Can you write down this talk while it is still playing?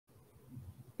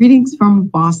Greetings from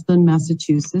Boston,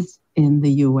 Massachusetts in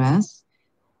the US.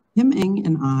 Kim Eng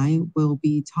and I will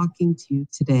be talking to you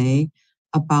today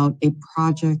about a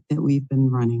project that we've been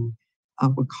running.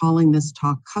 We're calling this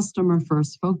talk Customer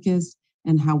First Focus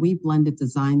and how we blended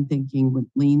design thinking with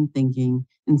lean thinking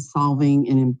in solving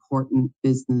an important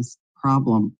business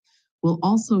problem. We'll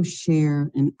also share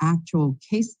an actual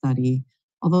case study.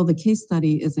 Although the case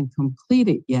study isn't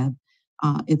completed yet,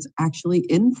 it's actually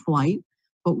in flight,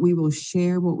 but we will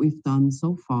share what we've done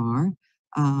so far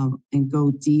and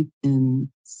go deep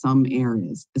in some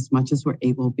areas as much as we're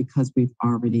able because we've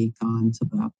already gone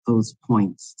to those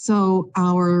points. So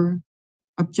our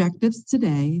objectives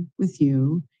today with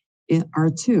you are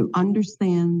to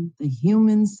understand the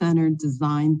human-centered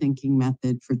design thinking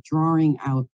method for drawing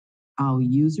out our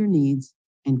user needs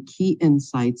and key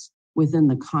insights within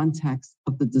the context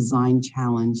of the design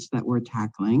challenge that we're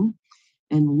tackling,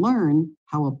 and learn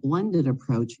how a blended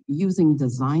approach using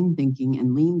design thinking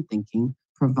and lean thinking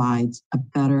provides a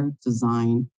better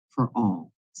design for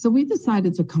all. So we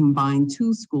decided to combine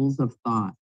two schools of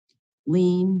thought,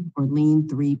 lean or lean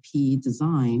 3P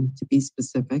design to be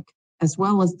specific, as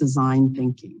well as design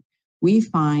thinking. We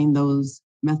find those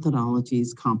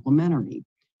methodologies complementary,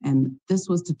 and this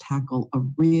was to tackle a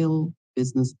real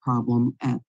business problem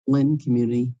at Lynn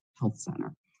Community Health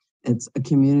Center. It's a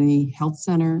community health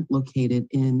center located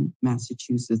in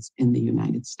Massachusetts in the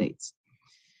United States.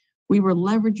 We were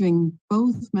leveraging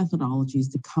both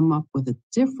methodologies to come up with a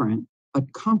different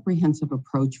but comprehensive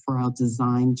approach for our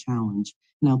design challenge.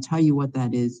 And I'll tell you what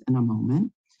that is in a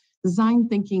moment. Design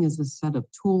thinking is a set of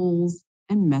tools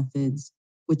and methods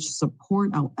which support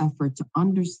our effort to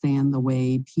understand the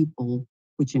way people,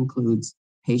 which includes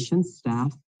patients,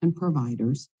 staff, and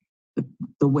providers,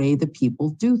 the way the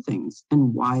people do things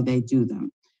and why they do them,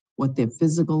 what their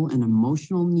physical and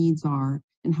emotional needs are,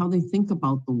 and how they think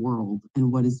about the world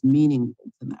and what is meaningful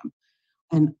to them.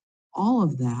 And all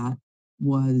of that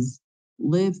was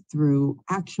lived through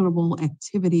actionable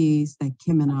activities that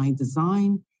Kim and I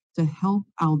designed to help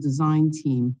our design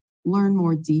team learn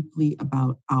more deeply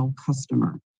about our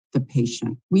customer, the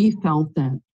patient. We felt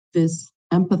that this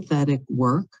empathetic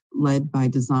work led by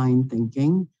design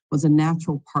thinking was a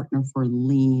natural partner for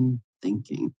lean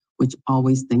thinking, which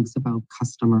always thinks about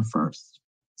customer first.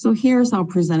 So here's our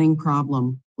presenting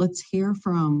problem. Let's hear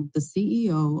from the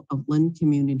CEO of Lynn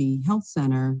Community Health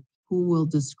Center, who will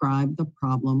describe the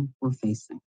problem we're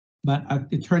facing. But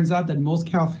it turns out that most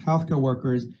healthcare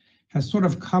workers have sort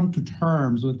of come to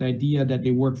terms with the idea that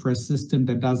they work for a system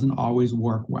that doesn't always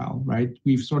work well, right?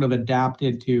 We've sort of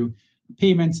adapted to a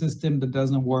payment system that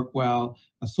doesn't work well,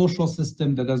 a social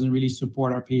system that doesn't really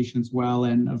support our patients well,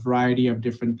 and a variety of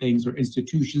different things, or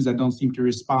institutions that don't seem to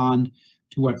respond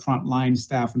to what frontline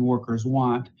staff and workers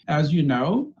want. As you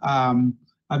know,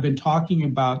 I've been talking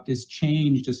about this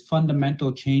change, this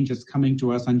fundamental change that's coming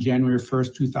to us on January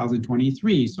 1st,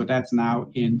 2023. So that's now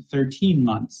in 13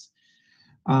 months.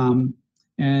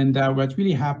 What's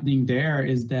really happening there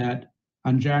is that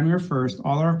on January 1st,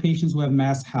 all our patients who have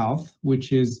Mass Health,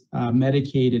 which is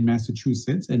Medicaid in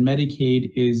Massachusetts, and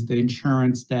Medicaid is the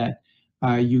insurance that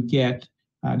you get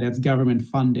that's government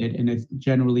funded, and it's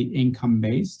generally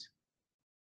income-based.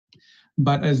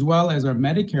 But as well as our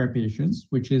Medicare patients,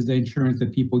 which is the insurance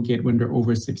that people get when they're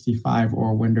over 65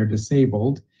 or when they're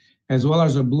disabled, as well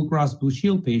as our Blue Cross Blue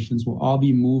Shield patients will all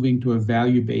be moving to a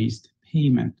value-based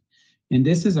payment. And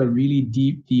this is a really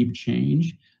deep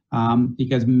change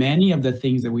because many of the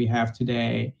things that we have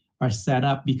today are set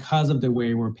up because of the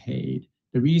way we're paid.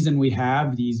 The reason we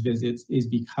have these visits is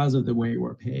because of the way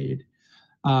we're paid.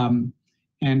 The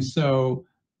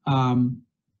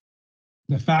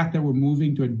fact that we're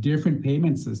moving to a different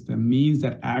payment system means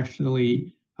that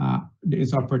actually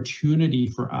there's opportunity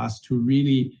for us to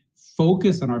really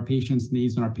focus on our patients'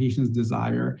 needs and our patients'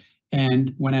 desire.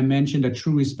 And when I mentioned a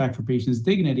true respect for patients'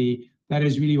 dignity, that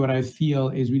is really what I feel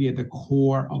is really at the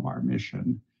core of our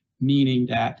mission, meaning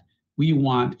that we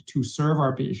want to serve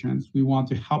our patients, we want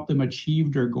to help them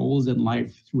achieve their goals in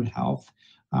life through health,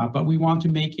 but we want to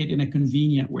make it in a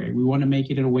convenient way. We want to make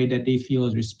it in a way that they feel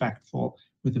is respectful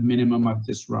with a minimum of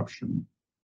disruption.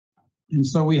 And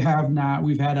so we've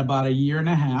had about a year and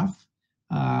a half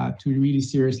to really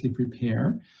seriously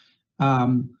prepare.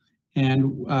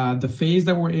 The phase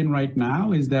that we're in right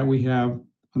now is that we have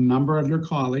a number of your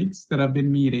colleagues that have been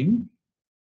meeting.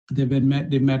 They've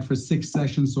met for 6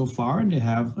 sessions so far, and they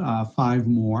have 5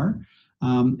 more.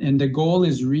 And the goal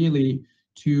is really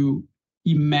to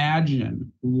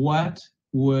imagine what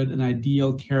would an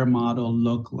ideal care model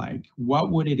look like?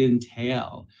 What would it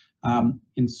entail?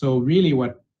 And so really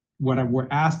what we're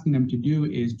asking them to do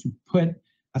is to put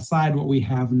aside what we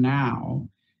have now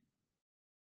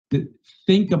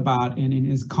think about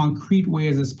in as concrete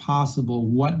ways as possible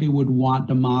what they would want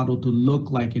the model to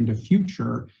look like in the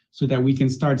future so that we can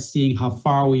start seeing how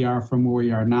far we are from where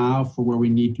we are now for where we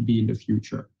need to be in the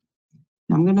future.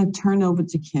 I'm going to turn over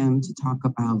to Kim to talk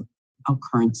about our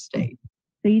current state.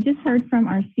 So you just heard from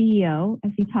our CEO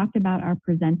as he talked about our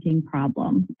presenting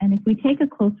problem. And if we take a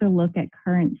closer look at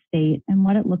current state and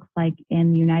what it looks like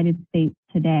in the United States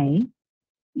today,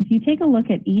 if you take a look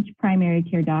at each primary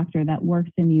care doctor that works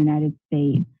in the United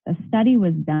States, a study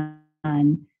was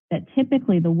done that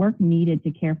typically the work needed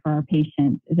to care for our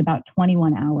patients is about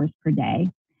 21 hours per day.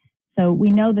 So we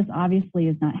know this obviously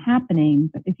is not happening,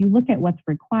 but if you look at what's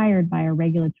required by our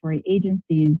regulatory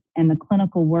agencies and the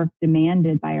clinical work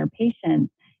demanded by our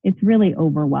patients, it's really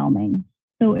overwhelming.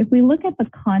 So if we look at the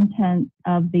content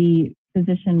of the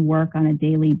physician work on a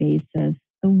daily basis,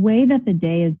 the way that the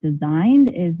day is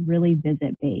designed is really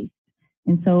visit-based.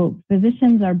 And so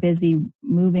physicians are busy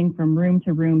moving from room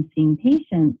to room seeing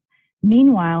patients.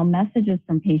 Meanwhile, messages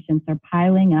from patients are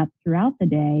piling up throughout the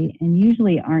day and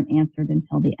usually aren't answered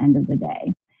until the end of the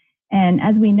day. And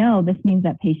as we know, this means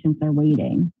that patients are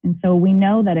waiting. And so we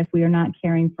know that if we are not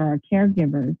caring for our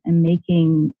caregivers and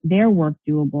making their work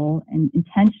doable and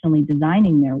intentionally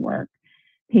designing their work,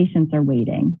 patients are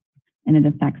waiting, and it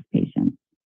affects patients.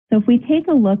 So if we take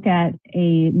a look at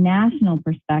a national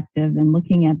perspective and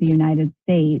looking at the United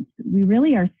States, we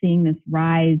really are seeing this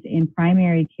rise in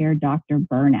primary care doctor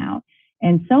burnout.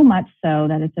 And so much so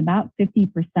that it's about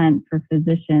 50% for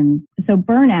physicians. So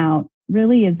burnout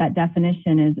really is, that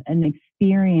definition is an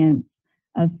experience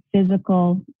of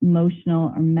physical,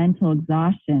 emotional, or mental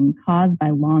exhaustion caused by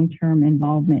long-term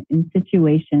involvement in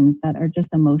situations that are just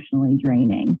emotionally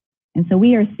draining. And so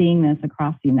we are seeing this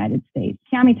across the United States.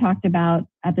 Cami talked about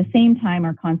at the same time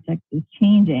our context is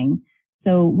changing,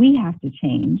 so we have to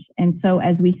change. And so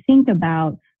as we think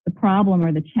about the problem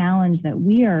or the challenge that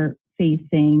we are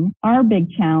facing, our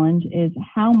big challenge is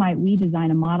how might we design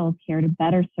a model of care to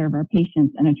better serve our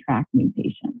patients and attract new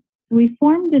patients. So we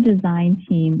formed a design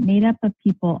team made up of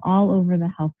people all over the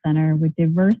health center with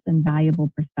diverse and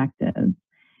valuable perspectives.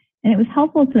 And it was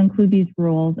helpful to include these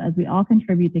roles as we all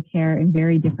contribute to care in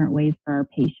very different ways for our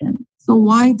patients. So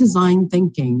why design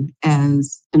thinking?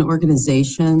 As an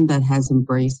organization that has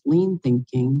embraced lean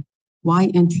thinking,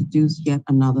 why introduce yet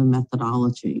another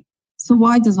methodology? So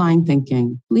why design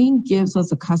thinking? Lean gives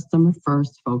us a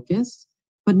customer-first focus,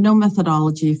 but no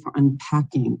methodology for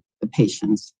unpacking the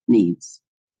patient's needs.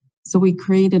 So we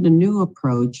created a new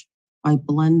approach by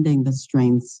blending the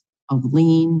strengths of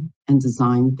lean and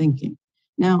design thinking.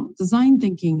 Now, design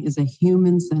thinking is a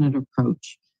human-centered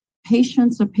approach.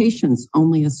 Patients are patients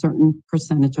only a certain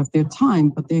percentage of their time,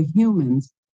 but they're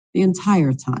humans the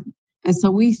entire time. And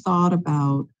so we thought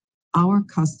about our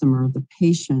customer, the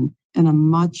patient, in a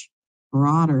much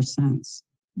broader sense,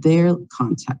 their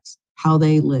context, how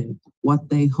they live, what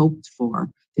they hoped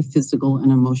for, their physical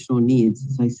and emotional needs,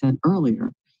 as I said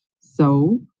earlier.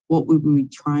 So what we were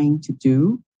trying to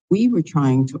do, we were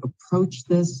trying to approach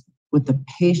this with the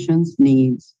patient's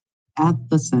needs at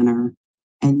the center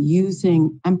and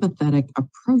using empathetic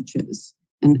approaches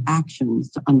and actions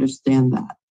to understand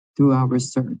that through our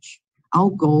research. Our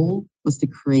goal was to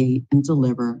create and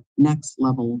deliver next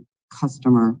level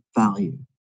customer value.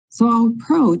 So our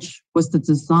approach was to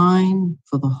design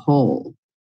for the whole,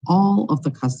 all of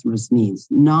the customer's needs,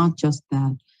 not just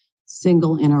that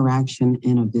single interaction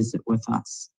in a visit with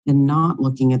us, and not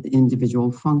looking at the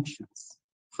individual functions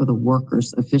for the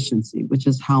worker's efficiency, which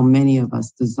is how many of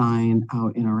us design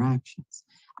our interactions.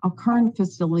 Our current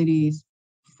facilities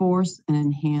force and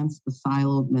enhance the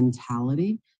siloed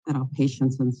mentality that our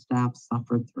patients and staff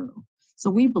suffer through. So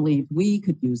we believe we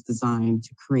could use design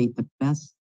to create the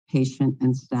best patient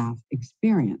and staff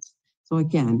experience. So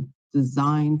again,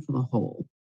 design for the whole.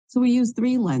 So we use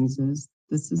 3 lenses.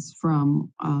 This is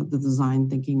from the design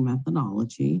thinking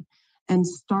methodology, and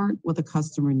start with a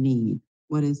customer need,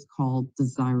 what is called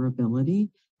desirability.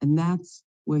 And that's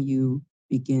where you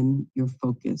begin your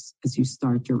focus as you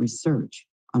start your research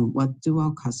on what do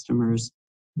our customers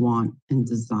want and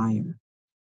desire.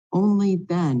 Only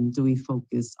then do we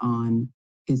focus on,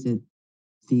 is it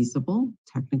feasible,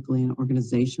 technically and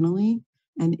organizationally,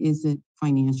 and is it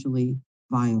financially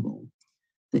viable?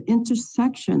 The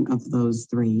intersection of those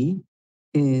 3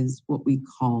 is what we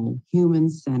call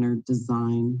human-centered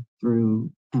design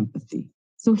through empathy.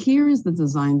 So here is the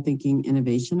design thinking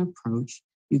innovation approach.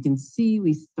 You can see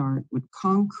we start with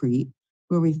concrete,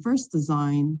 where we first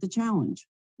design the challenge.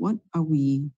 What are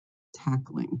we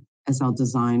tackling as our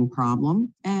design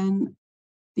problem? And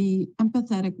the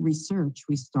empathetic research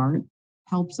we start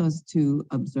helps us to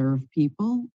observe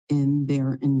people in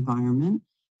their environment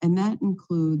And that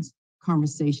includes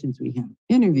conversations we have,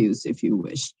 interviews if you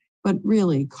wish, but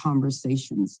really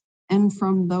conversations. And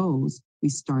from those, we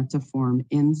start to form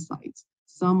insights.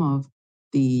 Some of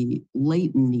the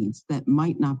latent needs that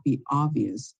might not be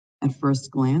obvious at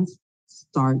first glance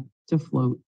start to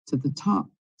float to the top.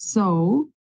 So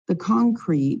the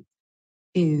concrete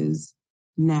is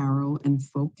narrow and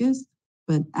focused,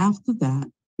 but after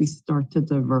that, we start to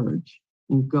diverge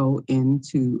and go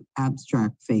into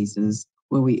abstract phases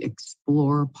where we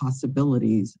explore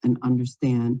possibilities and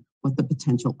understand what the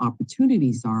potential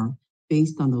opportunities are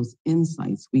based on those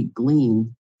insights we gleaned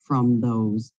from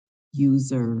those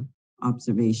user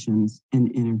observations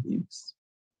and interviews.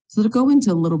 So to go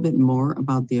into a little bit more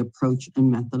about the approach and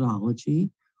methodology,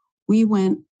 we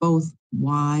went both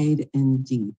wide and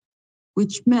deep,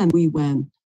 which meant we went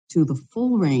to the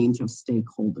full range of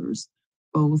stakeholders,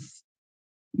 both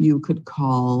you could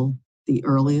call the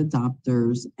early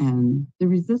adopters and the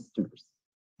resistors.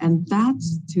 And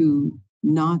that's to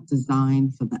not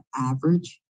design for the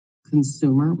average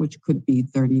consumer, which could be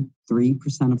 33%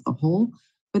 of the whole.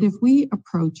 But if we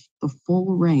approach the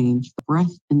full range, the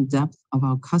breadth and depth of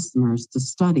our customers to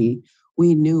study,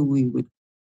 we knew we would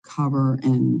cover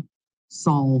and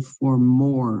solve for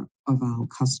more of our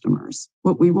customers.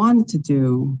 What we wanted to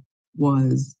do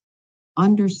was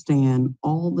understand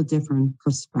all the different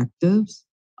perspectives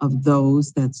of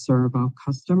those that serve our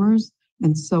customers.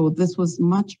 And so this was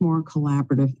much more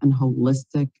collaborative and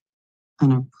holistic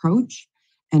an approach,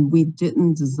 and we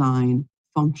didn't design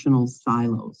functional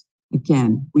silos.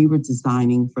 Again, we were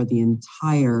designing for the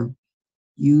entire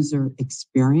user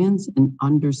experience and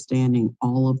understanding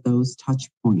all of those touch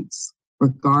points,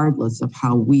 regardless of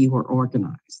how we were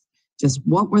organized. Just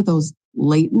what were those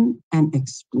latent and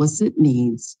explicit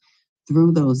needs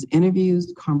through those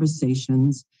interviews,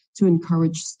 conversations, to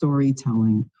encourage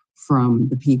storytelling from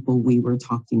the people we were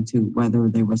talking to, whether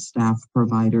they were staff,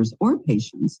 providers, or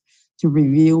patients, to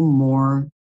reveal more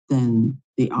than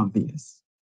the obvious.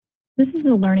 This is a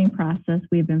learning process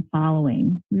we've been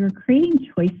following. We were creating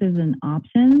choices and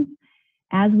options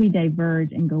as we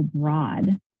diverge and go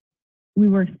broad. We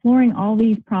were exploring all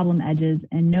these problem edges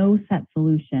and no set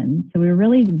solution. So we were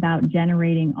really about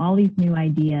generating all these new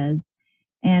ideas.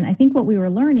 And I think what we were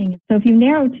learning, so if you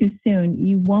narrow too soon,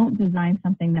 you won't design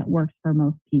something that works for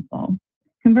most people.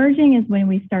 Converging is when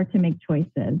we start to make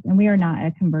choices, and we are not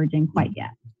at converging quite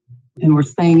yet. And we're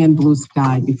staying in blue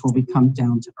sky before we come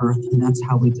down to earth, and that's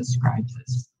how we describe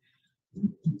this.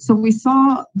 So we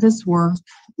saw this work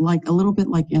like a little bit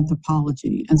like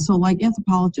anthropology. And so like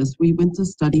anthropologists, we went to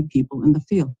study people in the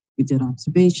field. We did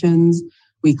observations,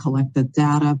 we collected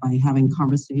data by having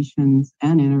conversations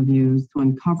and interviews to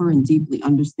uncover and deeply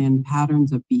understand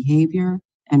patterns of behavior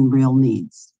and real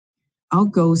needs. Our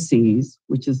go-sees,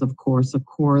 which is of course a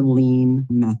core lean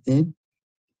method,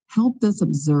 helped us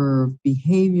observe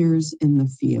behaviors in the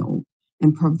field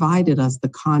and provided us the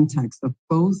context of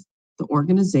both the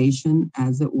organization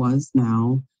as it was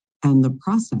now and the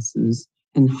processes,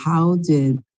 and how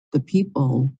did the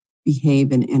people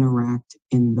behave and interact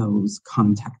in those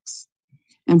contexts.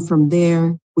 And from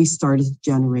there, we started to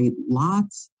generate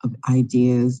lots of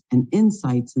ideas and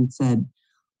insights and said,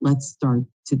 let's start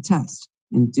to test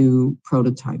and do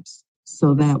prototypes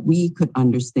so that we could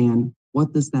understand,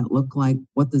 what does that look like?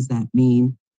 What does that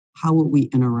mean? How will we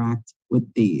interact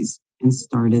with these? And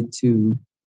started to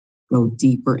go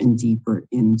deeper and deeper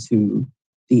into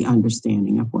the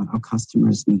understanding of what our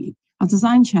customers need. Our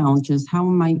design challenge is, how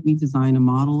might we design a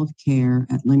model of care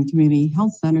at Lynn Community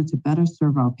Health Center to better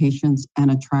serve our patients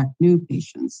and attract new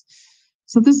patients?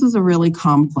 So this is a really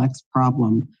complex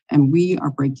problem, and we are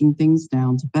breaking things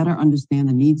down to better understand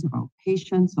the needs of our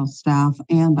patients, our staff,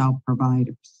 and our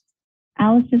providers.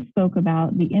 Alice just spoke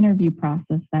about the interview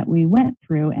process that we went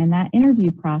through, and that interview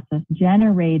process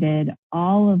generated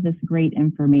all of this great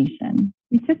information.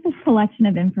 We took this collection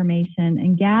of information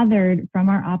and gathered from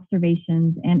our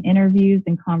observations and interviews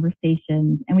and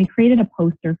conversations, and we created a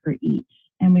poster for each,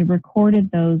 and we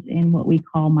recorded those in what we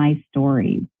call My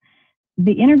Stories.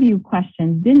 The interview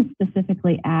questions didn't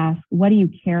specifically ask, what do you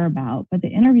care about? But the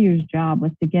interviewer's job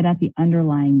was to get at the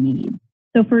underlying needs.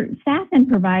 So for staff and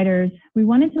providers, we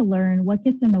wanted to learn what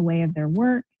gets in the way of their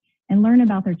work and learn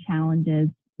about their challenges,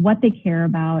 what they care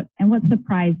about, and what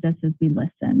surprised us as we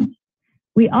listened.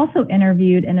 We also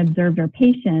interviewed and observed our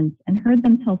patients and heard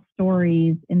them tell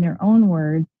stories in their own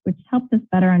words, which helped us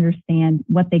better understand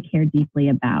what they care deeply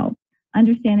about,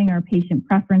 understanding our patient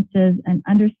preferences and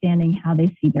understanding how they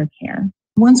see their care.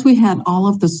 Once we had all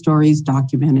of the stories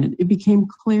documented, it became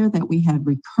clear that we had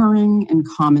recurring and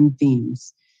common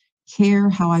themes. Care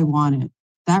how I want it.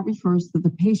 That refers to the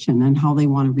patient and how they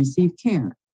want to receive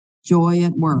care. Joy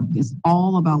at work is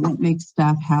all about what makes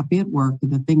staff happy at work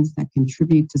and the things that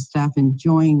contribute to staff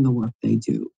enjoying the work they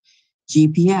do.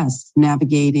 GPS,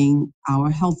 navigating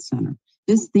our health center.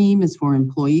 This theme is for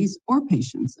employees or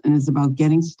patients and is about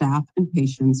getting staff and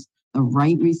patients the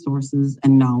right resources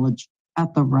and knowledge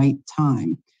at the right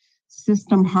time.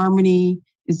 System harmony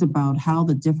is about how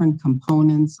the different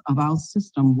components of our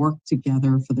system work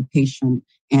together for the patient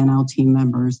and our team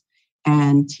members.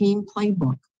 And team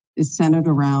playbook is centered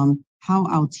around how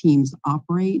our teams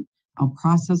operate, our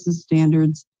processes,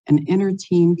 standards, and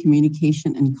inter-team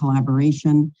communication and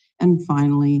collaboration. And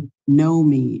finally, Know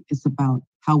Me is about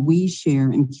how we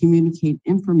share and communicate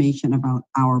information about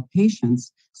our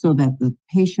patients so that the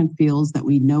patient feels that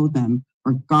we know them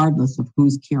regardless of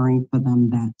who's caring for them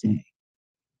that day.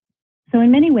 So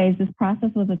in many ways, this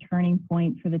process was a turning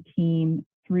point for the team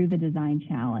through the design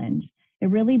challenge. It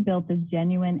really built this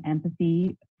genuine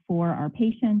empathy for our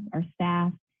patients, our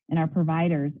staff, and our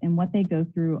providers and what they go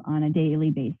through on a daily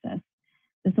basis.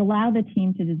 This allowed the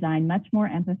team to design much more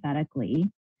empathetically.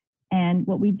 And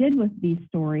what we did with these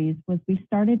stories was we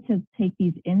started to take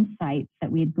these insights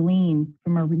that we had gleaned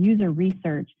from our user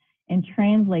research and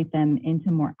translate them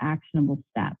into more actionable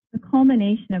steps. The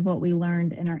culmination of what we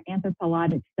learned in our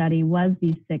anthropologic study was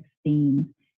these 6 themes.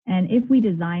 And if we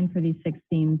designed for these 6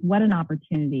 themes, what an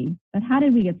opportunity. But how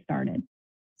did we get started?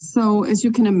 So as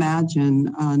you can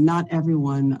imagine, not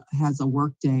everyone has a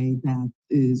workday that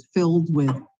is filled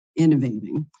with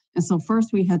innovating. And so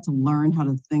first we had to learn how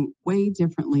to think way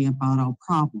differently about our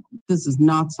problem. This is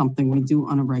not something we do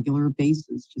on a regular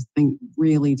basis, just think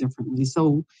really differently.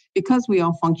 So because we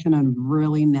all function in a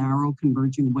really narrow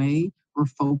converging way, we're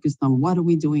focused on what are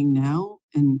we doing now?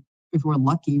 And if we're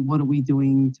lucky, what are we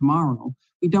doing tomorrow?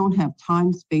 We don't have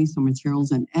time, space, or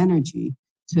materials and energy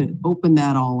to open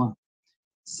that all up.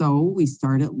 So we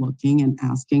started looking and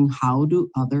asking, how do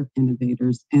other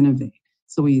innovators innovate?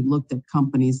 So we looked at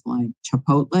companies like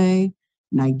Chipotle,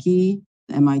 Nike,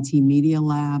 the MIT Media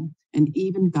Lab, and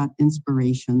even got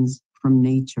inspirations from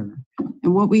nature.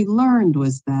 And what we learned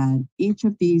was that each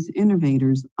of these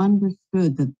innovators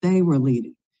understood that they were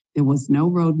leading. There was no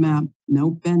roadmap,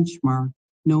 no benchmark,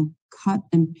 no cut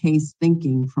and paste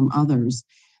thinking from others.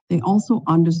 They also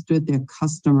understood their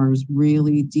customers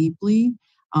really deeply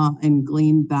and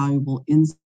gleaned valuable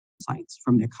insights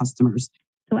from their customers.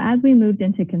 So as we moved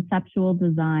into conceptual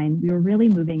design, we were really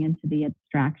moving into the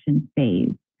abstraction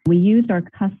phase. We used our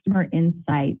customer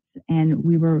insights and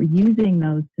we were using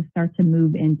those to start to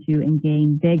move into and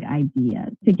gain big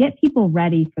ideas. To get people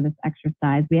ready for this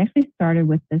exercise, we actually started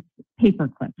with this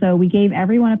paperclip. So we gave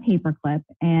everyone a paperclip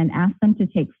and asked them to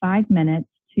take 5 minutes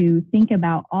to think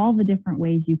about all the different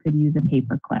ways you could use a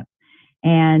paperclip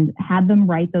and had them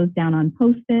write those down on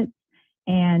Post-its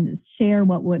and share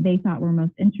what they thought were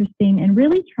most interesting and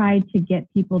really tried to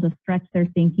get people to stretch their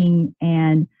thinking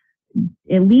and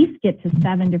at least get to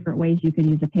 7 different ways you could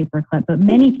use a paperclip, but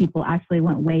many people actually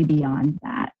went way beyond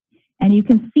that. And you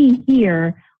can see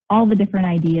here all the different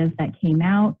ideas that came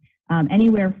out,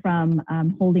 anywhere from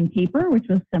holding paper, which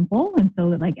was simple. And so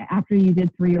like after you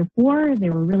did 3 or 4, they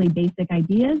were really basic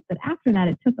ideas, but after that,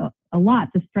 it took a lot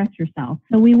to stretch yourself.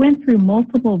 So we went through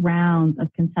multiple rounds of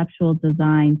conceptual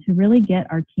design to really get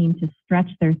our team to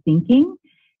stretch their thinking.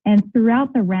 And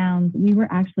throughout the rounds, we were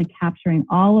actually capturing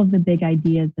all of the big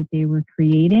ideas that they were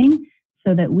creating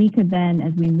so that we could then,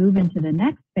 as we move into the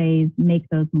next phase, make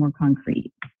those more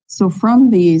concrete. So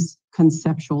from these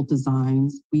conceptual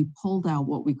designs, we pulled out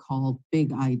what we call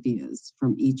big ideas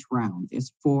from each round.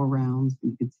 There's 4 rounds.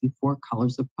 You can see 4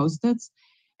 colors of Post-its.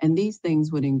 And these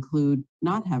things would include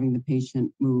not having the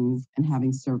patient move and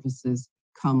having services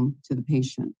come to the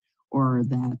patient, or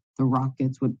that the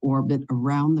rockets would orbit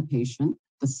around the patient,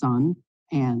 the sun,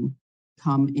 and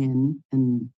come in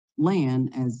and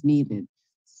land as needed.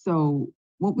 So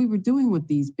what we were doing with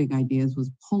these big ideas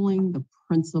was pulling the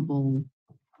principal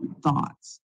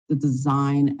thoughts, the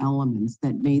design elements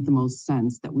that made the most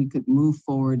sense that we could move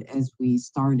forward as we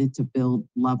started to build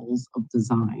levels of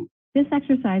design. This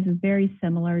exercise is very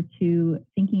similar to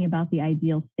thinking about the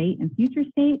ideal state and future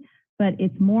state, but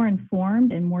it's more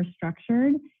informed and more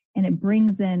structured, and it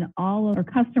brings in all of our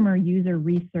customer user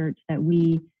research that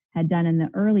we had done in the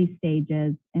early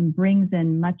stages and brings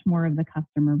in much more of the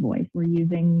customer voice. We're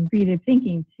using creative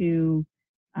thinking to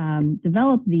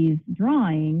develop these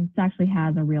drawings. Actually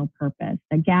has a real purpose.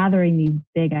 That gathering these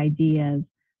big ideas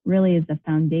really is the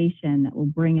foundation that will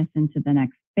bring us into the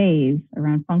next phase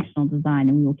around functional design,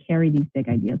 and we will carry these big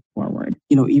ideas forward.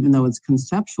 You know, even though it's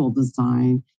conceptual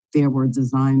design, there were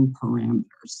design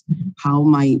parameters. How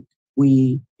might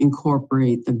we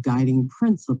incorporate the guiding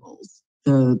principles,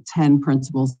 the 10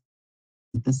 principles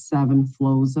the 7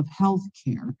 flows of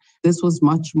healthcare. This was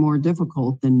much more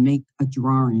difficult than make a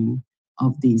drawing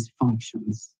of these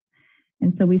functions.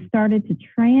 And so we started to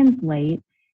translate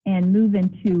and move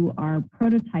into our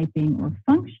prototyping or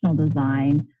functional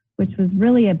design, which was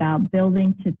really about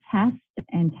building to test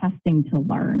and testing to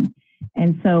learn.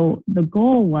 And so the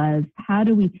goal was, how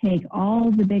do we take all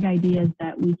the big ideas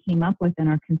that we came up with in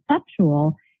our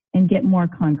conceptual and get more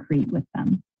concrete with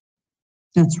them?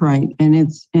 That's right. And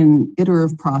it's an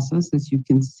iterative process, as you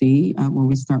can see, when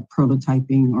we start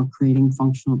prototyping or creating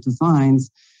functional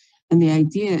designs. And the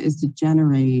idea is to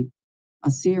generate a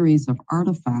series of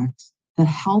artifacts that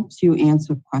helps you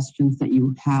answer questions that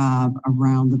you have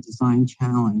around the design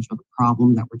challenge or the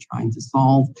problem that we're trying to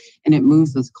solve. And it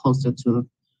moves us closer to the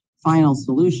final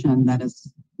solution that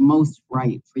is most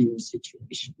right for your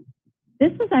situation.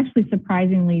 This was actually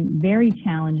surprisingly very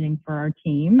challenging for our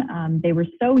team. They were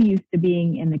so used to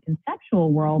being in the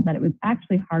conceptual world that it was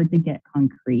actually hard to get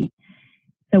concrete.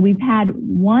 So we've had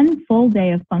one full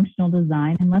day of functional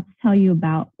design, and let's tell you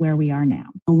about where we are now.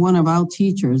 One of our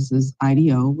teachers is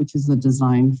IDEO, which is a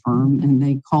design firm, and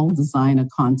they call design a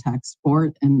contact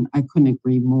sport, and I couldn't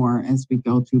agree more as we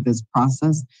go through this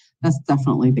process. That's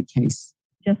definitely the case.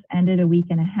 Just ended a week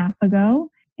and a half ago,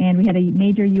 and we had a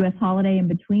major U.S. holiday in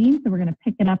between, so we're going to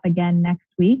pick it up again next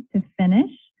week to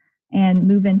finish and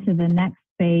move into the next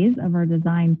phase of our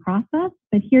design process.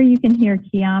 But here you can hear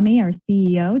Kiami, our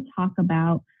CEO, talk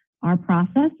about our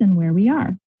process and where we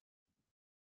are.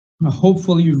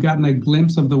 Hopefully you've gotten a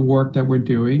glimpse of the work that we're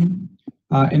doing.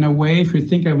 In a way, if you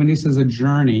think of this as a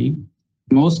journey,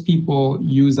 most people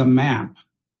use a map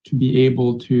to be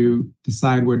able to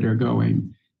decide where they're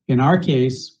going. In our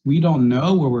case, we don't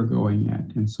know where we're going yet.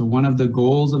 And so one of the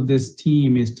goals of this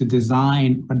team is to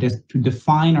define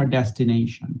our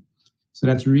destination. So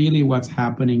that's really what's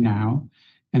happening now.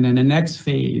 And then the next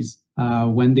phase,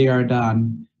 when they are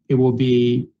done, it will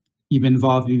be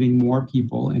involve even more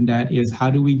people. And that is,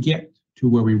 how do we get to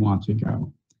where we want to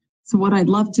go? So what I'd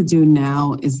love to do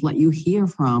now is let you hear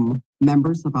from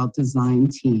members of our design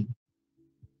team.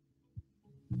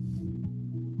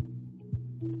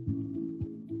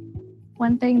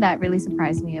 One thing that really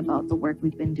surprised me about the work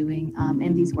we've been doing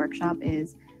in these workshops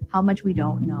is how much we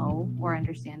don't know or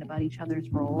understand about each other's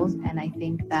roles. And I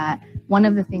think that one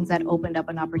of the things that opened up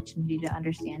an opportunity to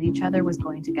understand each other was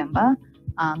going to Gemba,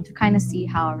 to kind of see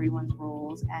how everyone's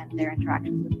roles and their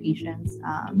interactions with patients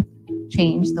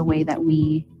change the way that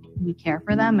we care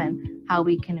for them and how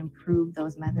we can improve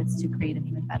those methods to create an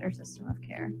even better system of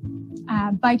care.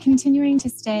 By continuing to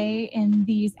stay in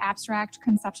these abstract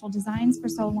conceptual designs for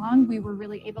so long, we were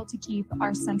really able to keep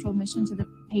our central mission to the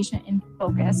patient in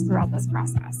focus throughout this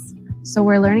process. So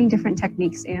we're learning different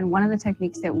techniques, and one of the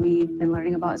techniques that we've been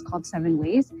learning about is called 7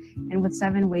 ways. And with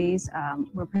 7 ways,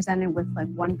 we're presented with like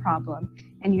one problem,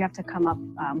 and you have to come up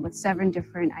with 7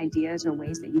 different ideas or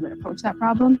ways that you would approach that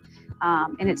problem.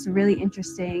 And it's a really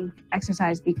interesting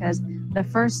exercise because the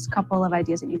first couple of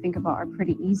ideas that you think about are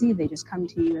pretty easy. They just come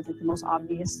to you as like the most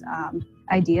obvious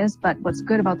ideas. But what's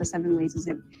good about the 7 ways is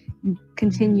that you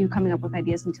continue coming up with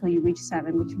ideas until you reach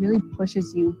 7, which really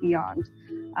pushes you beyond,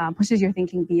 pushes your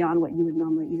thinking beyond what you would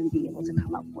normally even be able to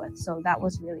come up with. So that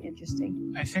was really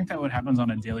interesting. I think that what happens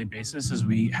on a daily basis is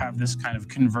we have this kind of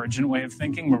convergent way of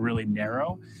thinking. We're really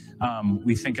narrow.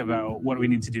 We think about what do we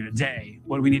need to do today?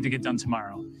 What do we need to get done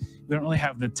tomorrow? We don't really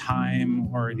have the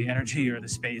time or the energy or the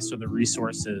space or the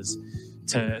resources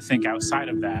to think outside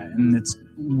of that. And it's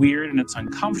weird and it's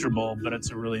uncomfortable, but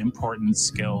it's a really important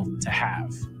skill to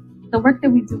have. The work that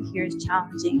we do here is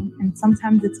challenging, and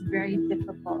sometimes it's very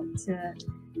difficult to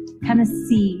kind of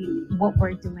see what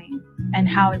we're doing and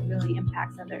how it really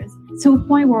impacts others, to a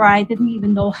point where I didn't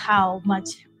even know how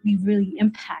much we really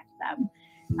impact them.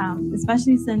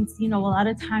 Especially since, a lot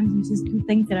of times we just do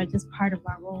things that are just part of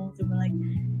our roles, and we're like,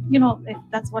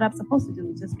 that's what I'm supposed to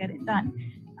do, just get it done.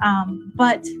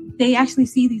 But they actually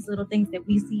see these little things that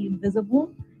we see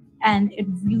invisible, and it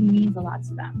really means a lot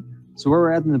to them. So where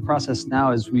we're at in the process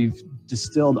now is we've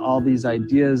distilled all these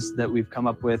ideas that we've come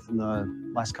up with in the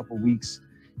last couple of weeks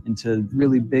into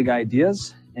really big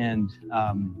ideas and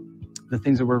the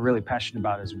things that we're really passionate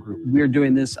about as a group. We're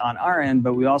doing this on our end,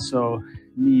 but we also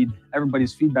need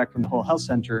everybody's feedback from the whole health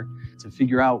center to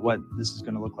figure out what this is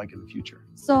going to look like in the future.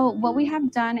 So what we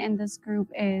have done in this group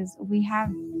is we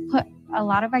have put a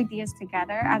lot of ideas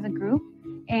together as a group,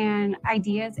 and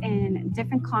ideas in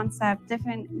different concepts,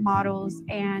 different models,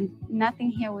 and nothing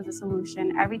here was a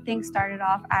solution. Everything started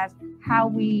off as how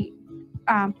we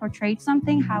portrayed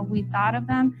something, how we thought of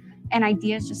them, and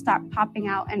ideas just start popping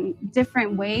out in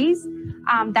different ways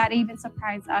that even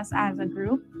surprised us as a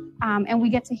group. and we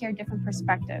get to hear different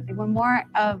perspectives. We're more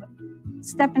of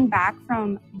stepping back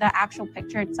from the actual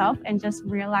picture itself and just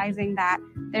realizing that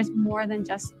there's more than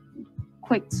just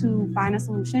quick to find a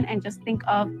solution and just think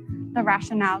of the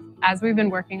rationale. As we've been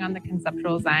working on the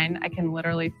conceptual design, I can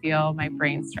literally feel my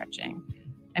brain stretching.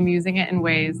 I'm using it in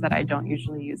ways that I don't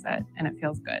usually use it, and it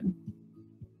feels good.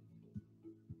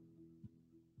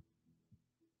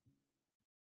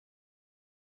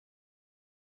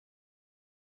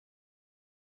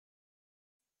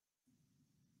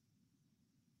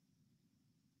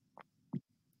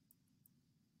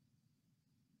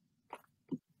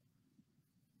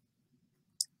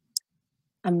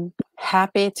 I'm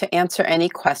happy to answer any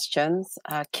questions.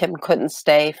 Kim couldn't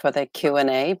stay for the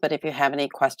Q&A, but if you have any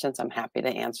questions, I'm happy to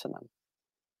answer them.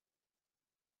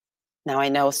 Now I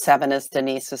know 7 is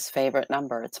Denise's favorite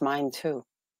number. It's mine too.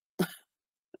 And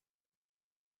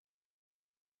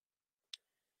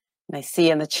I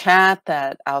see in the chat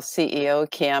that our CEO,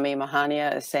 Kiami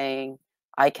Mahania, is saying,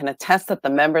 I can attest that the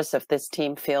members of this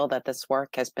team feel that this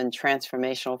work has been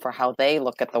transformational for how they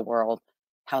look at the world,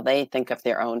 how they think of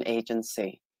their own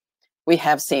agency. We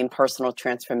have seen personal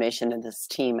transformation in this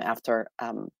team after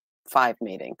 5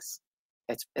 meetings.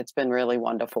 It's been really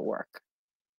wonderful work.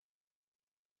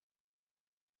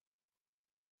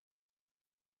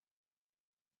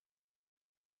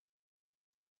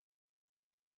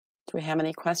 Do we have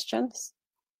any questions?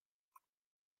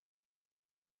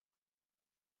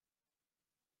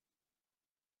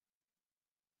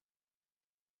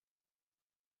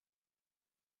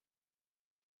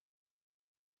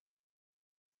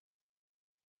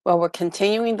 Well, we're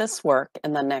continuing this work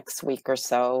in the next week or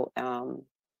so.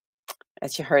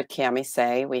 As you heard Kiami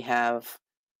say, we have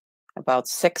about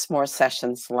 6 more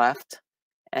sessions left,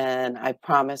 and I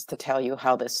promise to tell you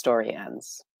how this story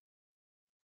ends.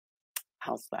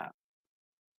 How's that?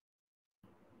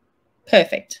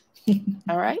 Perfect.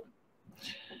 All right.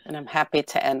 And I'm happy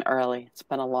to end early. It's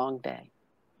been a long day.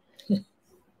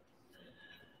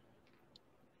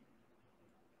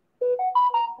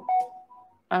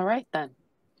 All right, then.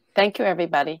 Thank you,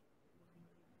 everybody.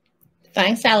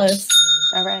 Thanks, Alice.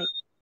 All right.